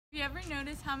Have you ever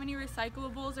noticed how many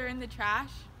recyclables are in the trash?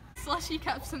 Slushy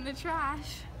cups in the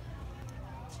trash.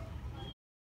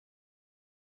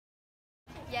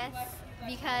 Yes,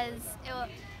 because it will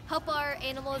help our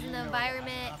animals in the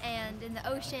environment and in the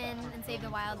ocean and save the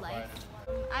wildlife.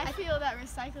 I feel that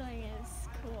recycling is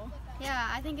cool. Yeah,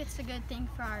 I think it's a good thing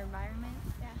for our environment.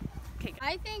 Yeah. Okay.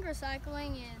 I think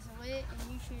recycling is lit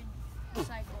and you should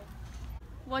recycle.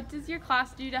 What does your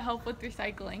class do to help with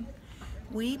recycling?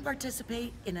 We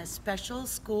participate in a special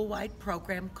school-wide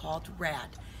program called RAD,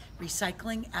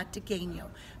 Recycling at Diegueno.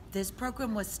 This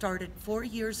program was started 4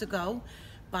 years ago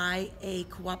by a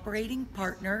cooperating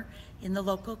partner in the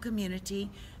local community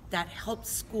that helps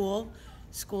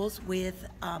schools with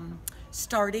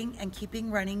starting and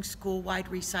keeping running school-wide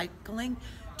recycling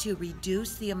to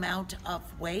reduce the amount of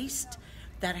waste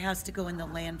that has to go in the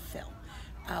landfill.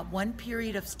 One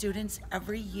period of students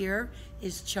every year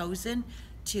is chosen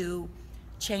to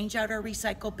change out our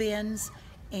recycle bins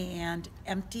and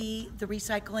empty the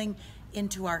recycling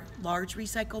into our large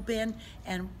recycle bin,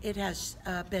 and it has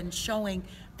been showing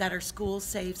that our school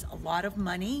saves a lot of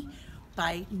money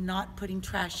by not putting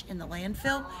trash in the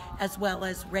landfill, as well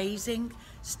as raising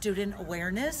student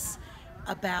awareness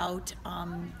about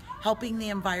helping the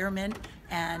environment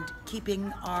and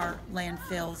keeping our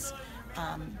landfills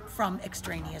from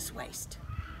extraneous waste.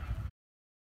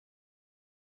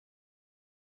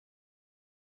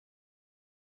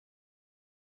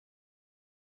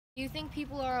 Do you think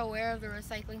people are aware of the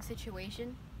recycling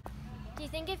situation? Do you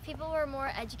think if people were more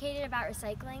educated about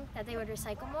recycling, that they would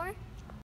recycle more?